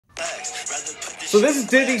So this is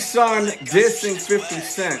Diddy's son dissing 50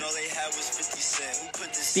 Cent.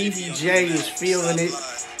 Stevie J is feeling it.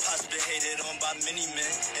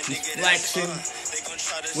 He's flexing.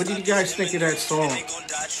 What did you guys think of that song?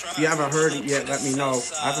 If you haven't heard it yet, let me know.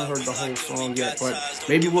 I haven't heard the whole song yet, but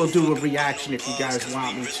maybe we'll do a reaction if you guys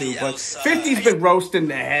want me to. But 50's been roasting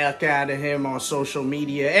the heck out of him on social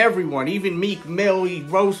media. Everyone, even Meek Mill, he's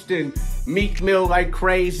roasting Meek Mill like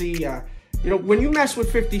crazy. You know, when you mess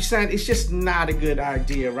with 50 Cent, it's just not a good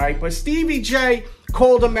idea, right? But Stevie J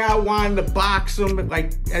called him out, wanted to box him.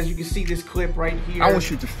 Like, as you can see this clip right here. I want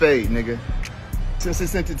you to fade, nigga. Since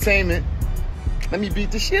it's entertainment, let me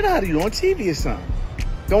beat the shit out of you on TV or something.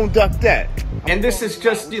 Don't duck that. And this is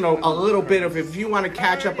just, you know, a little bit of, if you want to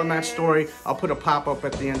catch up on that story, I'll put a pop-up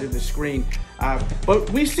at the end of the screen. But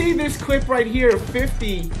we see this clip right here of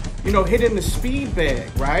 50, you know, hitting the speed bag,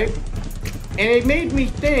 right? And it made me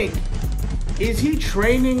think, is he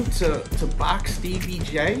training to box Stevie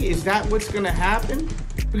J? Is that what's going to happen?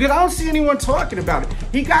 Because I don't see anyone talking about it.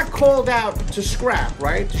 He got called out to scrap,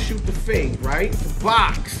 right? To shoot the fade, right? To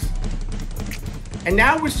box. And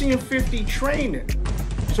now we're seeing 50 training.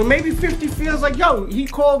 So maybe 50 feels like, yo, he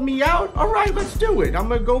called me out. All right, let's do it. I'm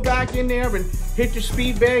going to go back in there and hit the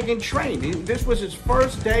speed bag and train. This was his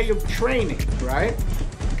first day of training, right?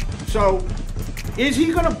 So is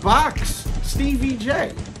he going to box Stevie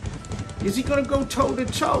J? Is he going to go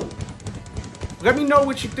toe-to-toe? Let me know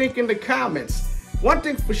what you think in the comments. One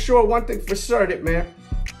thing for sure, one thing for certain, man.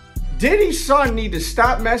 Diddy's son need to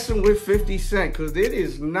stop messing with 50 Cent because it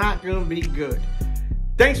is not going to be good.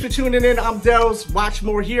 Thanks for tuning in. I'm Delz. Watch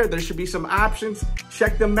more here. There should be some options.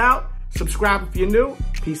 Check them out. Subscribe if you're new.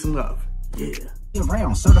 Peace and love. Yeah.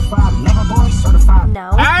 Around certified lover boy, certified.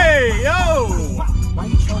 No. Hey, yo! Why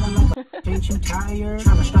you trolling like ain't you tired?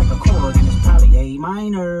 Trying to strike a chord and it's probably A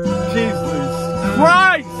minor. Jesus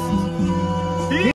Christ!